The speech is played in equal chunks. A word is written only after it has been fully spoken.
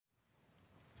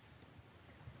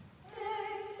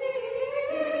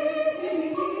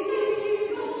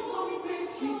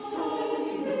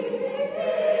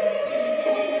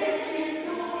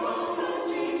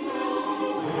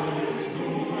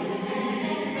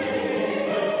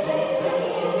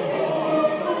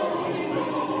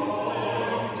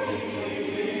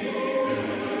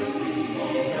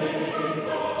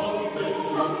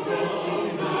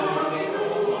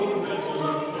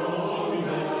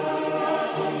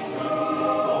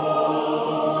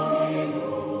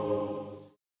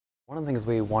things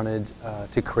we wanted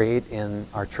to create in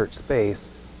our church space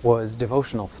was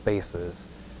devotional spaces.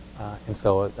 And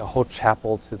so a whole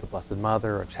chapel to the Blessed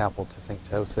Mother, a chapel to St.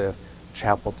 Joseph, a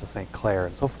chapel to St. Clare,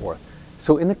 and so forth.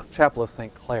 So in the chapel of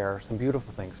St. Clare, some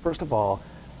beautiful things. First of all,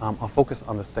 I'll focus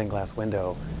on the stained glass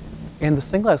window. And the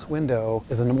stained glass window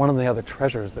is one of the other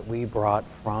treasures that we brought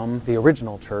from the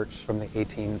original church from the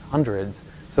 1800s.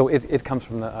 So it comes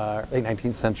from the late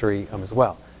 19th century as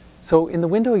well. So in the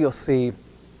window you'll see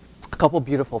a couple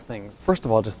beautiful things. First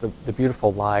of all, just the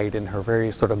beautiful light in her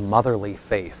very sort of motherly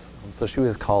face. So she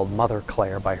was called Mother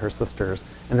Clare by her sisters.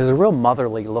 And there's a real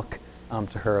motherly look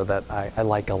to her that I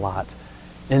like a lot.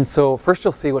 And so first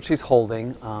you'll see what she's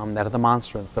holding, that of the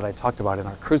monstrance that I talked about in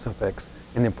our crucifix,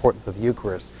 and the importance of the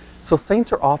Eucharist. So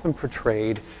saints are often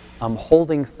portrayed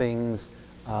holding things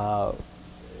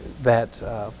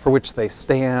that for which they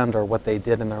stand, or what they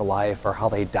did in their life, or how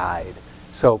they died.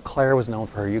 So Clare was known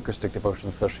for her Eucharistic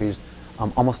devotion, so she's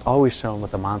almost always shown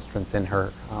with a monstrance in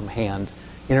her hand.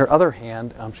 In her other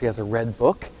hand, she has a red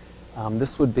book.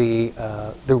 This would be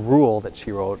the rule that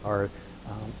she wrote, or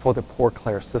for the Poor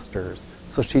Clare sisters.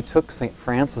 So she took St.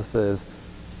 Francis's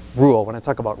rule. When I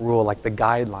talk about rule, like the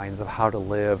guidelines of how to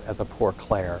live as a Poor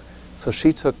Clare. So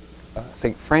she took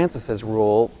St. Francis's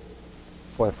rule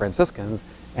for the Franciscans,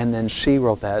 and then she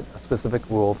wrote that a specific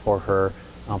rule for her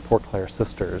Poor Clare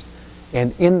sisters.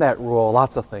 And in that rule,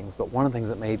 lots of things, but one of the things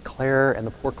that made Clare and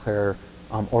the Poor Clare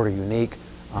order unique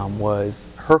was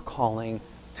her calling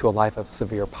to a life of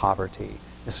severe poverty.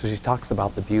 And so she talks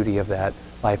about the beauty of that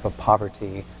life of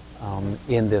poverty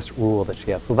in this rule that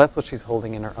she has. So that's what she's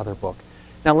holding in her other book.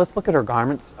 Now let's look at her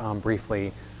garments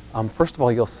briefly. First of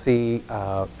all, you'll see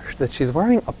that she's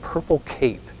wearing a purple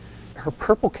cape. Her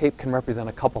purple cape can represent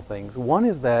a couple things. One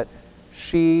is that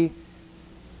she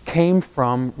came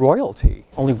from royalty.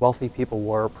 Only wealthy people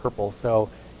wore purple. So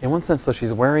in one sense, so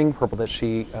she's wearing purple, that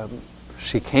she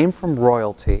came from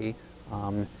royalty,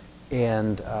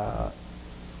 and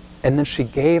then she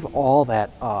gave all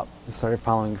that up and started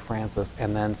following Francis,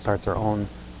 and then starts her own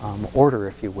order,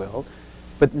 if you will.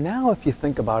 But now, if you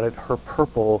think about it, her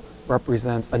purple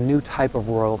represents a new type of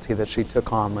royalty that she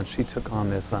took on when she took on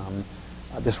this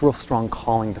real strong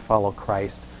calling to follow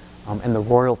Christ, and the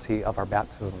royalty of our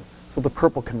baptism. So the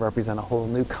purple can represent a whole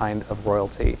new kind of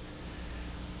royalty.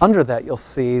 Under that, you'll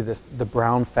see the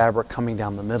brown fabric coming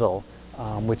down the middle,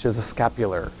 which is a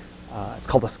scapular. It's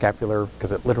called a scapular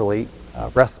because it literally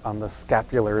rests on the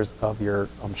scapulars of your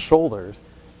shoulders.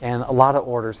 And a lot of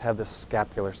orders have this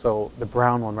scapular. So the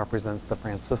brown one represents the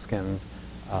Franciscans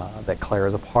that Clare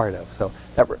is a part of. So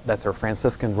that's her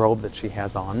Franciscan robe that she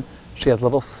has on. She has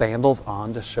little sandals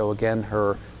on to show, again,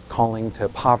 her calling to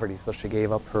poverty. So she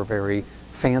gave up her very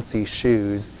fancy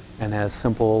shoes and has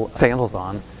simple sandals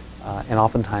on. And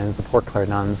oftentimes the Poor Clare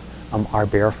nuns are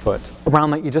barefoot.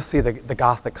 Around that you just see the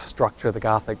Gothic structure, the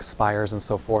Gothic spires and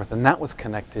so forth, and that was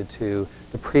connected to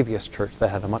the previous church that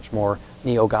had a much more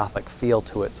neo-Gothic feel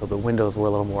to it, so the windows were a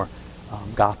little more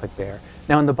Gothic there.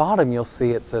 Now in the bottom you'll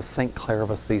see it says St. Clare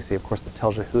of Assisi. Of course that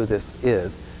tells you who this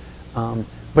is.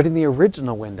 But in the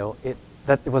original window,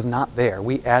 that was not there.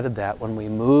 We added that when we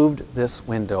moved this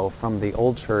window from the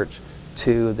old church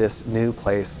to this new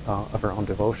place of her own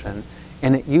devotion.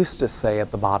 And it used to say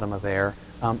at the bottom of there,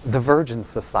 the Virgin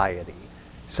Society.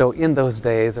 So in those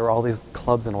days, there were all these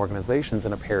clubs and organizations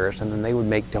in a parish, and then they would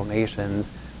make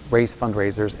donations, raise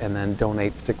fundraisers, and then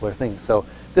donate particular things. So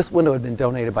this window had been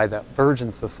donated by the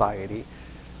Virgin Society.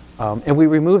 And we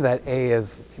removed that A,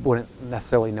 as people wouldn't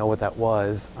necessarily know what that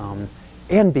was.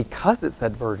 And because it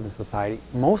said Virgin Society,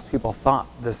 most people thought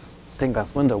this stained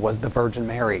glass window was the Virgin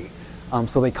Mary.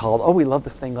 So they called, oh, we love the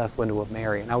stained glass window of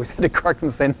Mary. And I always had to correct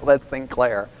them, saying, no, that's St.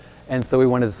 Clare. And so we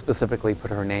wanted to specifically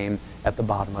put her name at the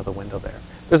bottom of the window there.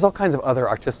 There's all kinds of other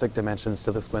artistic dimensions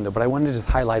to this window, but I wanted to just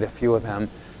highlight a few of them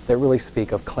that really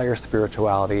speak of Clare's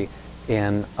spirituality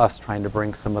and us trying to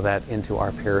bring some of that into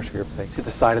our parish here. Say, to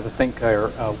the side of the St. Clare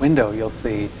window, you'll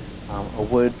see a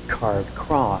wood-carved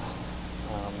cross.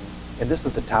 And this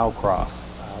is the Tau cross,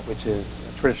 which is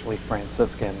a traditionally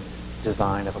Franciscan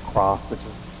design of a cross, which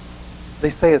is, they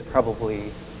say, is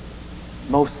probably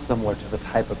most similar to the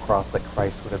type of cross that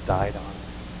Christ would have died on.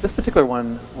 This particular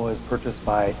one was purchased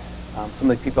by some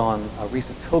of the people on a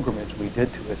recent pilgrimage we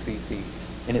did to Assisi,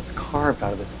 and it's carved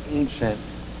out of this ancient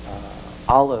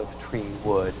olive tree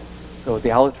wood. So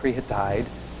the olive tree had died,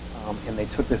 and they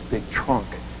took this big trunk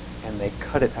and they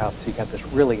cut it out, so you got this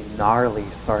really gnarly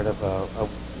sort of a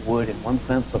wood in one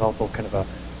sense, but also kind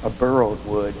of a burrowed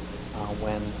wood.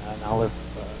 When an olive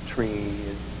tree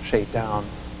is shaved down,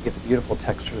 you get the beautiful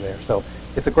texture there. So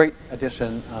it's a great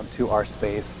addition to our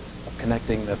space of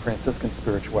connecting the Franciscan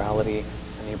spirituality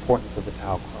and the importance of the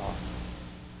tau cross.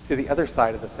 To the other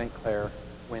side of the St. Clare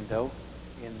window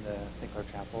in the St. Clare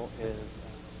Chapel is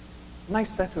a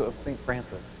nice statue of St.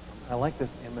 Francis. I like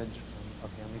this image of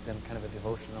him. He's in kind of a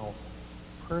devotional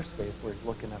prayer space where he's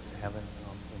looking up to heaven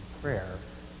in prayer,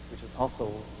 which is also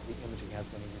the image he has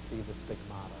when he received the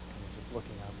stigmata, kind of just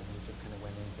looking up, and he just kind of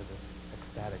went into this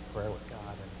ecstatic prayer with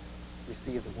God and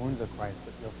received the wounds of Christ.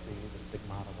 That you'll see the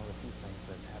stigmata, one of the few saints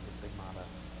that have the stigmata,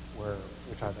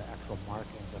 which are the actual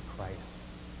markings of Christ's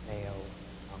nails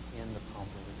in the palms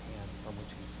of his hands, from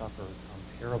which he suffered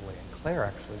terribly. And Clare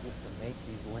actually used to make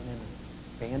these linen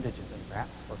bandages and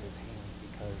wraps for his hands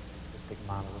because the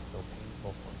stigmata was so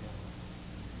painful for him.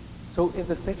 So in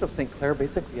the Saints of St. Clare,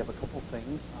 basically you have a couple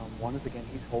things. One is, again,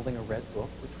 he's holding a red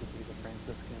book, which would be the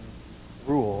Franciscan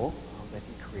rule that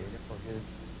he created for his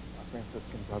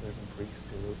Franciscan brothers and priests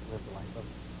to live a life of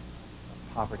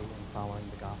poverty and following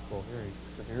the gospel very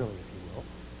severely, if you will.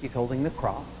 He's holding the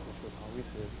cross, which was always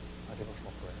his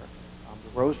devotional prayer.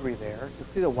 The rosary there.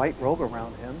 You'll see the white robe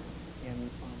around him, and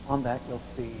on that you'll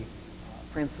see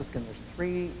Franciscan. There's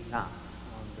 3 knots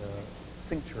on the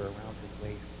cincture around his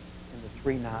waist, and the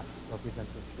 3 knots represent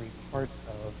the 3 parts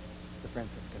of the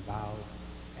Franciscan vows,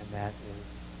 and that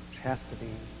is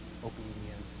chastity,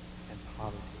 obedience, and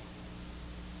poverty.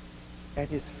 At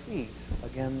his feet,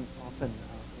 again, often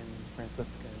in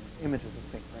Franciscan images of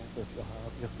St. Francis,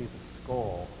 you'll see the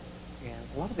skull. And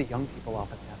a lot of the young people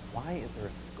often ask, why is there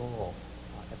a skull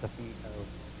at the feet of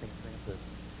St. Francis?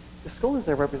 The skull is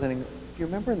there representing, if you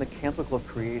remember in the Canticle of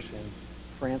Creation,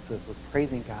 Francis was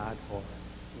praising God for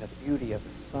the beauty of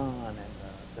the sun and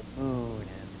the moon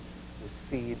and the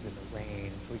seeds and the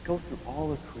rain. So he goes through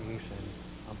all of creation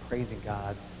praising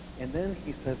God. And then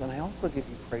he says, and I also give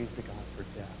you praise to God for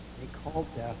death. And he called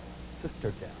death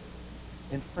Sister Death.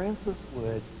 And Francis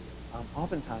would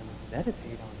oftentimes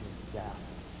meditate on his death,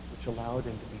 which allowed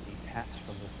him to be detached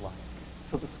from this life.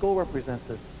 So the skull represents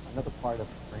this, another part of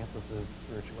Francis's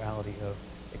spirituality of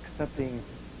accepting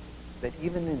that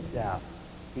even in death,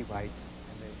 he writes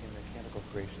in the Canticle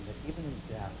of Creation, that even in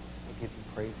death, I give you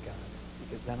praise, God,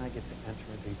 because then I get to enter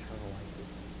into eternal life with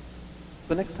you.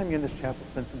 So next time you're in this chapel,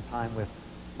 spend some time with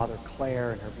Mother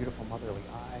Clare and her beautiful motherly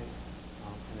eyes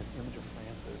and this image of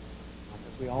Francis,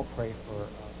 as we all pray for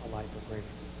a life of greater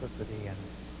simplicity and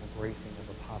embracing of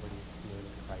the poverty of spirit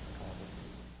that Christ calls us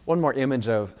to. One more image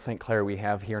of St. Clare we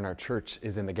have here in our church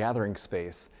is in the gathering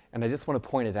space, and I just want to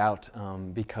point it out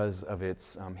because of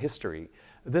its history.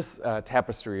 This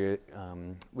tapestry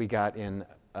we got in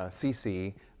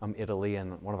Assisi, Italy,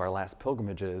 in one of our last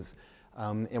pilgrimages,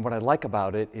 and what I like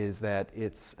about it is that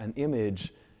it's an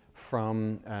image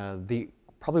from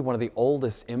probably one of the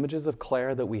oldest images of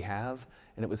Clare that we have,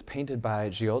 and it was painted by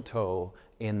Giotto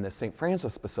in the St.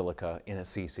 Francis Basilica in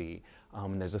Assisi.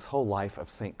 And there's this whole life of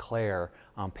St. Clare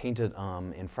painted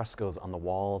in frescoes on the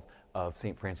wall of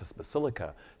St. Francis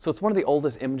Basilica. So it's one of the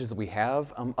oldest images that we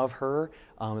have of her.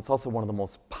 It's also one of the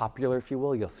most popular, if you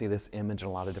will. You'll see this image in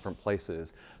a lot of different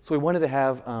places. So we wanted to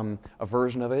have a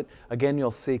version of it. Again, you'll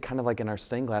see, kind of like in our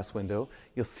stained glass window,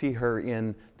 you'll see her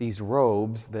in these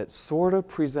robes that sort of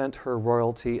present her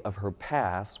royalty of her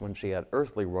past when she had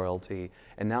earthly royalty,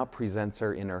 and now presents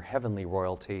her in her heavenly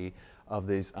royalty of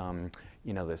these,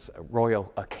 this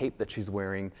royal cape that she's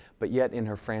wearing, but yet in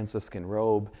her Franciscan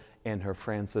robe and her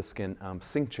Franciscan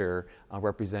cincture,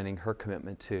 representing her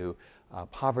commitment to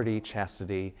poverty,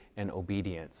 chastity, and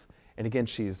obedience. And again,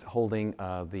 she's holding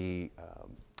the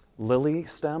lily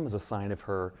stem as a sign of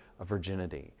her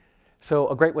virginity. So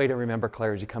a great way to remember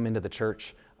Clare as you come into the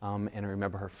church and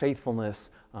remember her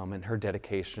faithfulness and her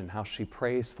dedication, how she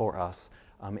prays for us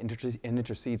and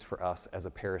intercedes for us as a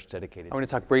parish dedicated. I want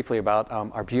to talk briefly about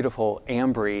our beautiful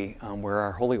Ambry, where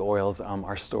our holy oils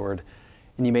are stored.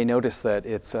 And you may notice that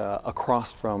it's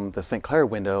across from the St. Clare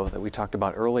window that we talked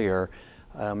about earlier,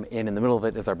 and in the middle of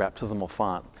it is our baptismal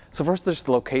font. So first, just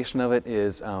the location of it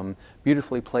is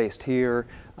beautifully placed here,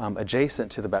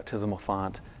 adjacent to the baptismal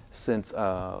font, since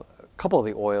a couple of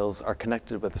the oils are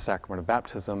connected with the sacrament of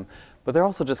baptism, but they're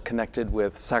also just connected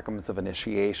with sacraments of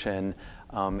initiation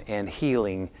and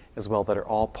healing as well, that are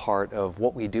all part of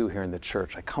what we do here in the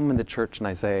church. I come into church and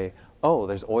I say, oh,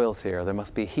 there's oils here, there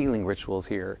must be healing rituals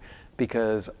here,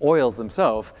 because oils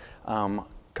themselves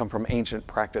come from ancient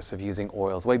practice of using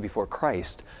oils way before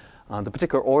Christ. The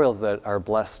particular oils that are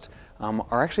blessed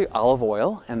are actually olive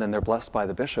oil, and then they're blessed by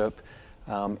the bishop,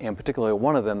 and particularly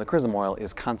one of them, the chrism oil,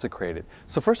 is consecrated.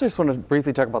 So first I just want to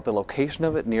briefly talk about the location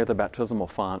of it near the baptismal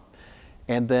font,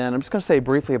 and then I'm just going to say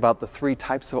briefly about the 3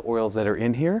 types of oils that are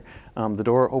in here. The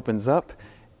door opens up,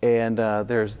 and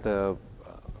there's the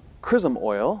chrism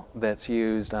oil that's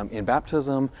used in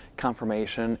baptism,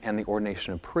 confirmation, and the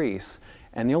ordination of priests.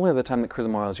 And the only other time that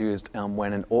chrism oil is used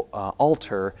when an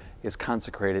altar is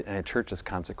consecrated and a church is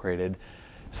consecrated.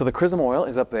 So the chrism oil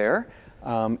is up there,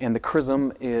 and the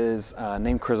chrism is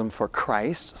named chrism for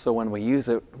Christ. So when we use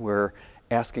it, we're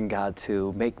asking God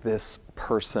to make this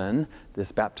person,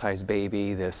 this baptized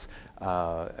baby, this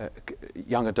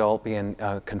young adult being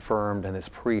confirmed, and this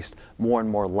priest more and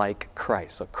more like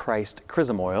Christ. So Christ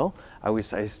chrism oil. I always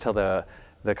tell the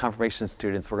confirmation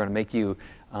students, we're going to make you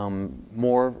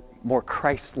more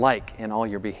Christ-like in all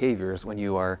your behaviors when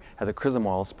you have the chrism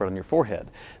oil spread on your forehead.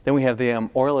 Then we have the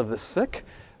oil of the sick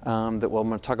that I'm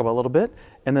going to talk about a little bit,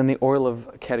 and then the oil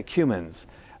of catechumens.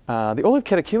 The oil of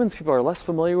catechumens, people are less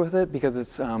familiar with it because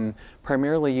it's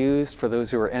primarily used for those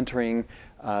who are entering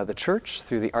the church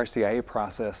through the RCIA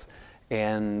process,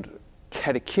 and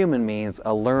catechumen means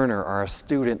a learner or a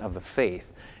student of the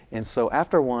faith. And so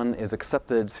after one is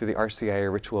accepted through the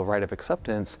RCIA ritual rite of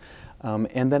acceptance,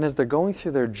 and then as they're going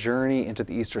through their journey into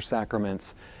the Easter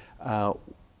sacraments,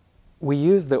 we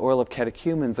use the oil of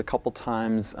catechumens a couple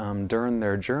times during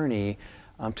their journey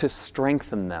to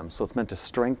strengthen them. So it's meant to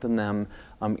strengthen them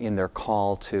in their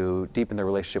call to deepen their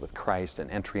relationship with Christ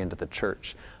and entry into the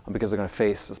church, because they're going to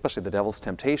face, especially the devil's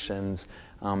temptations,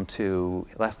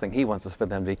 last thing he wants is for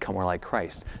them to become more like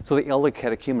Christ. So the oil of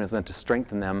catechumen is meant to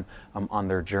strengthen them on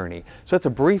their journey. So that's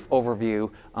a brief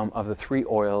overview of the three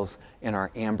oils in our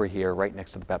Ambry here, right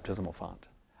next to the baptismal font.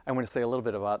 I want to say a little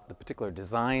bit about the particular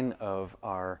design of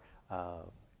our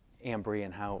Ambry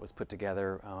and how it was put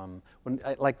together.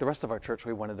 Like the rest of our church,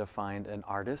 we wanted to find an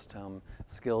artist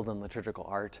skilled in liturgical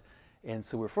art, and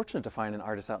so we're fortunate to find an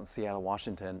artist out in Seattle,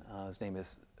 Washington. His name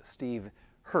is Steve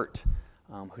Hurt,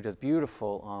 who does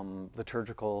beautiful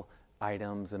liturgical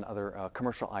items and other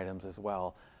commercial items as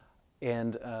well.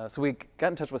 And so we got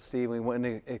in touch with Steve. We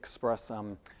wanted to express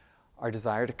our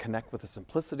desire to connect with the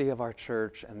simplicity of our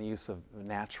church and the use of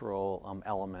natural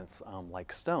elements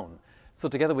like stone. So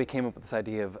together we came up with this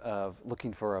idea of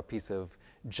looking for a piece of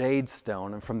jade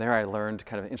stone, and from there I learned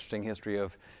kind of an interesting history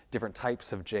of different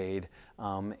types of jade.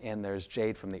 And there's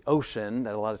jade from the ocean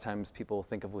that a lot of times people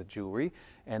think of with jewelry,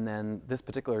 and then this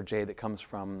particular jade that comes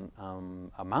from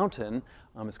a mountain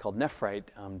is called nephrite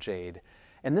jade.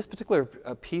 And this particular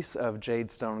piece of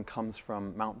jade stone comes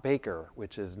from Mount Baker,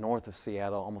 which is north of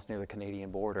Seattle, almost near the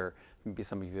Canadian border. Maybe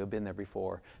some of you have been there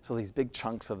before. So these big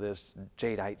chunks of this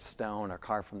jadeite stone are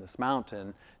carved from this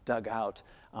mountain, dug out,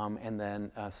 and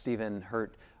then Stephen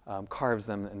Hurt carves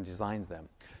them and designs them.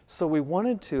 So we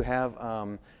wanted to have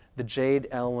the jade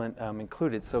element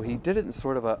included. So he did it in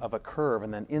sort of a curve,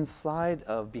 and then inside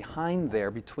of, behind there,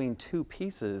 between two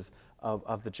pieces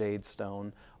of the jade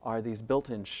stone, are these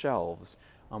built-in shelves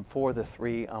for the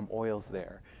three oils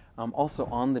there. Also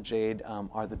on the jade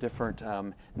are the different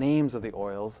names of the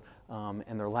oils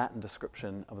and their Latin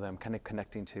description of them, kind of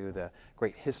connecting to the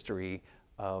great history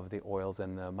of the oils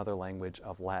and the mother language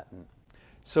of Latin.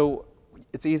 So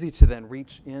it's easy to then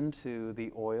reach into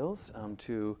the oils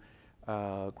to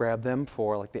grab them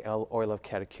for like the oil of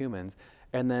catechumens.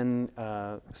 And then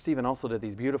Stephen also did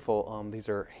these beautiful, these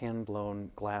are hand-blown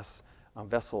glass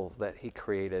vessels that he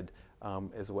created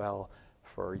as well.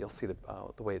 You'll see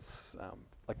the way it's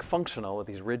like functional with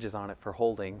these ridges on it for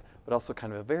holding, but also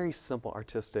kind of a very simple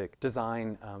artistic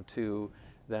design to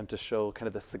them to show kind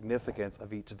of the significance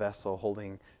of each vessel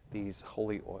holding these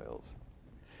holy oils.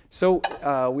 So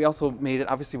we also made it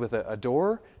obviously with a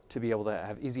door to be able to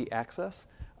have easy access.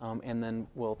 And then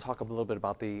we'll talk a little bit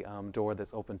about the door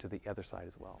that's open to the other side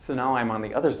as well. So now I'm on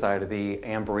the other side of the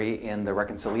Ambry in the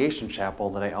Reconciliation Chapel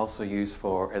that I also use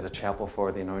as a chapel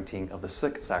for the anointing of the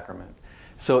sick sacrament.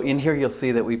 So in here you'll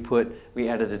see that we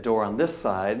added a door on this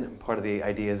side. Part of the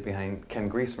ideas behind Ken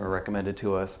Griesmer recommended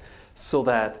to us, so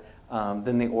that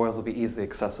then the oils will be easily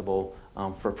accessible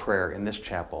for prayer in this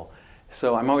chapel.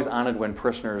 So I'm always honored when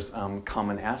parishioners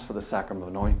come and ask for the sacrament of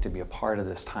anointing to be a part of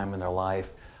this time in their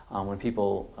life. When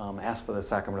people ask for the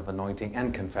sacrament of anointing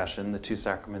and confession, the two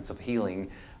sacraments of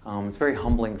healing, it's very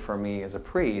humbling for me as a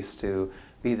priest to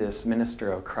be this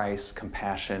minister of Christ's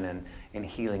compassion and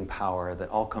healing power that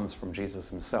all comes from Jesus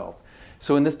himself.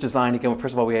 So in this design, again,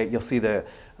 first of all, you'll see the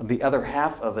other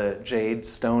half of the jade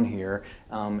stone here,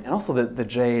 and also the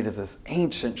jade is this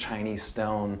ancient Chinese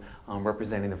stone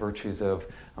representing the virtues of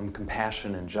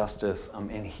compassion and justice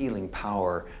and healing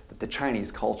power that the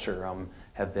Chinese culture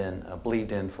have been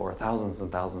believed in for thousands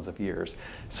and thousands of years.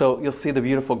 So you'll see the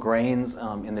beautiful grains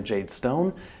in the jade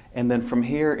stone, and then from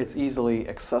here it's easily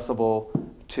accessible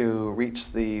to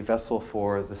reach the vessel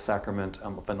for the sacrament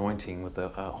of anointing with the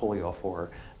holy oil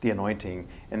for the anointing,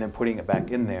 and then putting it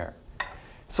back in there.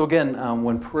 So again,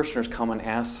 when parishioners come and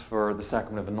ask for the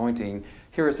sacrament of anointing,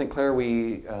 here at St. Clare,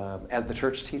 we, as the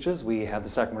church teaches, we have the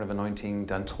sacrament of anointing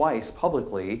done twice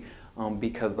publicly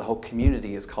because the whole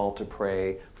community is called to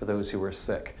pray for those who are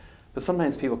sick. But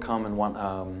sometimes people come and want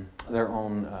their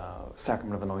own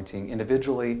sacrament of anointing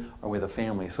individually or with a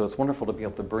family. So it's wonderful to be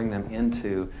able to bring them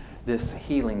into this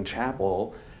healing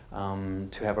chapel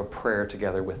to have a prayer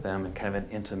together with them in kind of an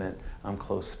intimate,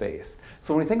 close space.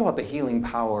 So when we think about the healing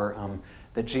power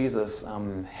that Jesus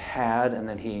had and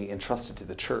then he entrusted to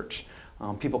the church,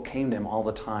 people came to him all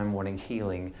the time wanting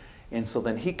healing. And so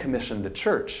then he commissioned the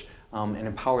church and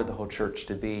empowered the whole church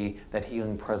to be that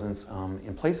healing presence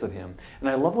in place of him. And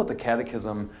I love what the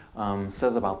Catechism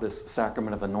says about this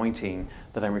sacrament of anointing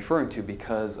that I'm referring to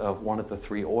because of one of the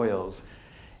three oils.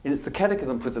 And it's the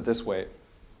Catechism puts it this way: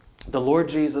 the Lord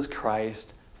Jesus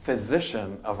Christ,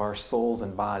 physician of our souls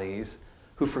and bodies,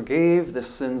 who forgave the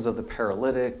sins of the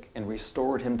paralytic and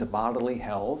restored him to bodily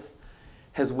health,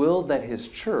 has willed that his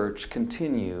church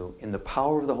continue in the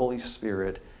power of the Holy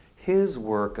Spirit his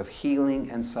work of healing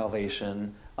and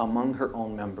salvation among her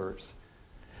own members.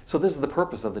 So this is the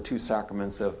purpose of the two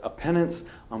sacraments of penance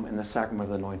and the sacrament of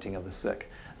the anointing of the sick.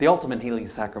 The ultimate healing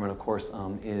sacrament, of course,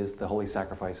 is the holy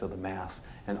sacrifice of the Mass,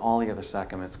 and all the other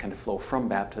sacraments kind of flow from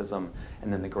baptism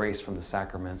and then the grace from the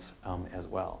sacraments as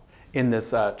well. In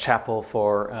this chapel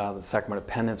for the sacrament of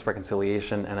penance,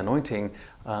 reconciliation, and anointing,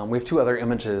 we have two other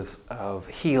images of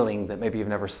healing that maybe you've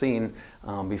never seen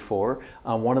before.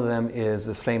 One of them is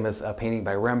this famous painting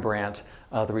by Rembrandt,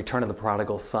 The Return of the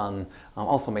Prodigal Son,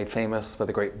 also made famous by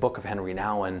the great book of Henry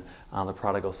Nouwen, The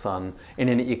Prodigal Son. And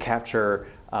in it you capture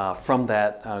from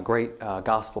that great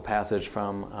gospel passage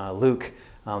from Luke,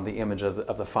 the image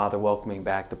of the father welcoming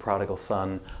back the prodigal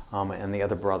son and the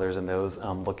other brothers and those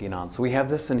looking on. So we have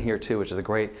this in here too, which is a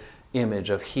great image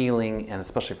of healing, and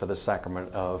especially for the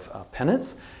sacrament of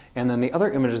penance. And then the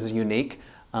other image is unique,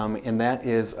 and that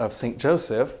is of St.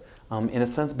 Joseph, in a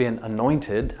sense being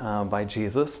anointed by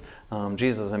Jesus.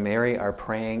 Jesus and Mary are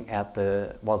praying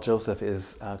while Joseph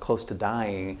is close to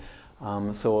dying.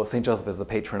 So St. Joseph is the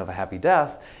patron of a happy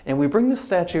death, and we bring this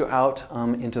statue out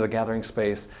into the gathering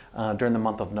space during the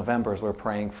month of November as we're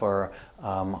praying for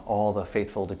all the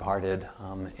faithful departed,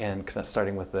 and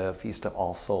starting with the Feast of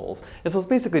All Souls. And so it's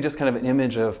basically just kind of an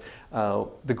image of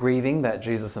the grieving that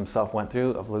Jesus himself went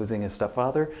through of losing his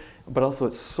stepfather, but also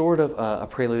it's sort of a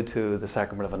prelude to the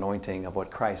sacrament of anointing of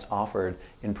what Christ offered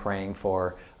in praying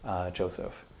for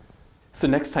Joseph. So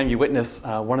next time you witness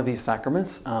one of these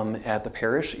sacraments at the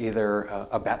parish, either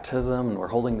a baptism, and we're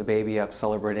holding the baby up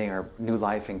celebrating our new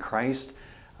life in Christ,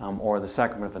 or the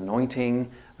sacrament of anointing,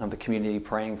 the community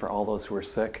praying for all those who are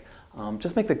sick,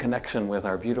 just make the connection with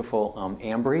our beautiful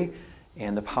Ambry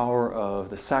and the power of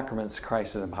the sacraments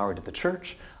Christ has empowered to the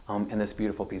church, and this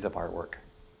beautiful piece of artwork.